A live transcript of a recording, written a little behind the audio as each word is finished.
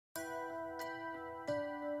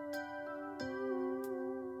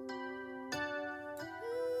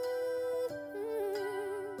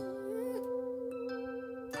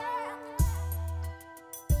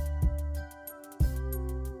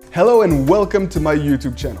Hello and welcome to my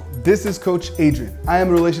YouTube channel. This is Coach Adrian. I am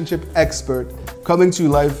a relationship expert coming to you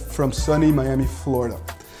live from sunny Miami, Florida.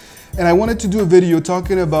 And I wanted to do a video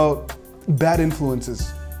talking about bad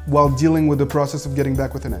influences while dealing with the process of getting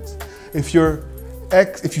back with an ex. If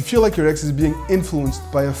you feel like your ex is being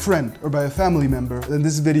influenced by a friend or by a family member, then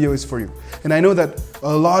this video is for you. And I know that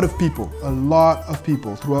a lot of people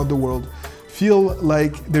throughout the world feel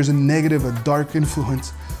like there's a negative, a dark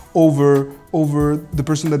influence over the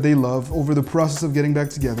person that they love, over the process of getting back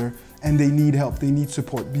together, and they need help, they need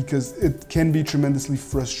support, because it can be tremendously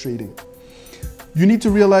frustrating. You need to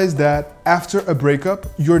realize that after a breakup,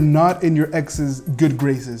 you're not in your ex's good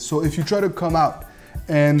graces. So if you try to come out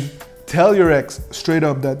and tell your ex straight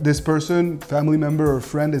up that this person, family member or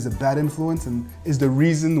friend, is a bad influence and is the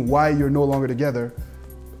reason why you're no longer together,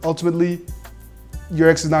 ultimately, your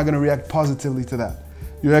ex is not gonna react positively to that.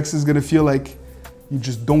 Your ex is gonna feel like you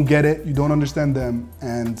just don't get it, you don't understand them,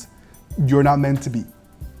 and you're not meant to be.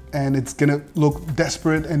 And it's gonna look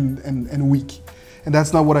desperate and weak. And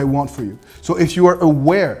that's not what I want for you. So if you are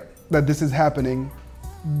aware that this is happening,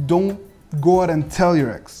 don't go out and tell your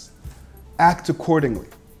ex. Act accordingly.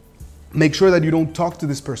 Make sure that you don't talk to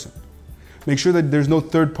this person. Make sure that there's no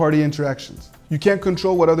third-party interactions. You can't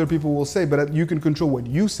control what other people will say, but you can control what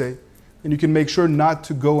you say, and you can make sure not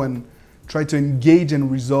to go and try to engage and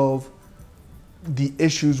resolve the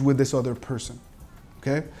issues with this other person,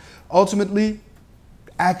 okay? Ultimately,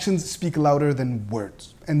 actions speak louder than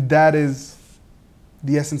words, and that is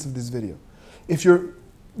the essence of this video. If you're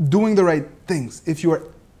doing the right things, if you are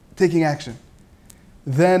taking action,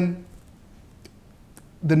 then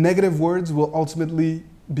the negative words will ultimately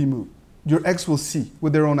be moved. Your ex will see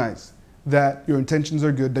with their own eyes that your intentions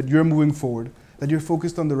are good, that you're moving forward, that you're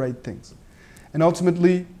focused on the right things. And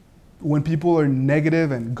ultimately, when people are negative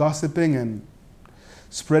and gossiping and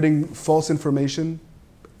spreading false information,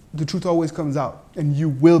 the truth always comes out, and you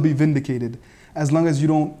will be vindicated as long as you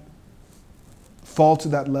don't fall to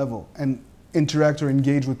that level and interact or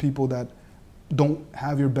engage with people that don't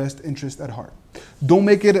have your best interest at heart. Don't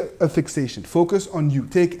make it a fixation. Focus on you.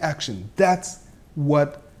 Take action. That's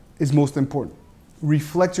what is most important.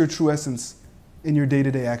 Reflect your true essence in your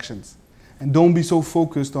day-to-day actions. And don't be so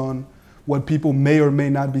focused on what people may or may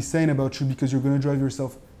not be saying about you, because you're going to drive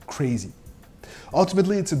yourself crazy.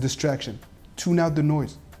 Ultimately, it's a distraction. Tune out the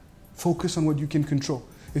noise. Focus on what you can control.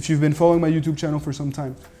 If you've been following my YouTube channel for some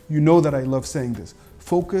time, you know that I love saying this.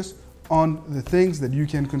 Focus on the things that you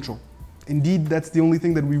can control. Indeed, that's the only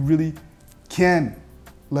thing that we really can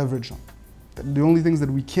leverage on. The only things that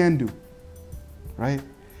we can do, right?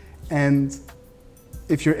 And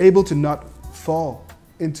if you're able to not fall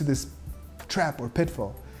into this trap or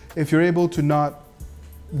pitfall, if you're able to not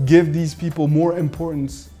give these people more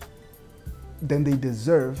importance than they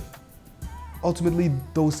deserve, ultimately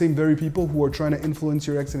those same very people who are trying to influence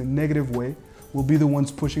your ex in a negative way will be the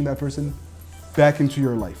ones pushing that person back into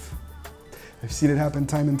your life. I've seen it happen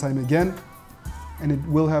time and time again, and it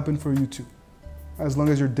will happen for you too, as long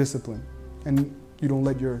as you're disciplined and you don't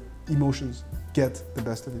let your emotions get the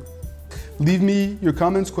best of you. Leave me your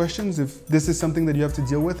comments, questions, if this is something that you have to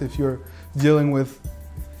deal with, if you're dealing with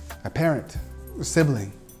a parent, a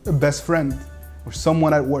sibling, a best friend, or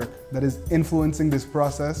someone at work that is influencing this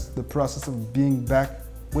process, the process of being back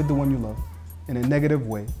with the one you love in a negative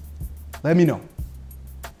way, let me know.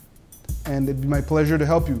 And it'd be my pleasure to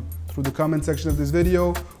help you through the comment section of this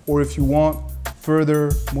video, or if you want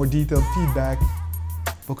further, more detailed feedback,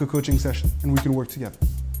 book a coaching session and we can work together.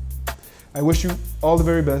 I wish you all the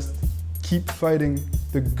very best. Keep fighting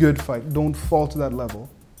the good fight. Don't fall to that level,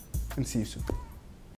 and see you soon.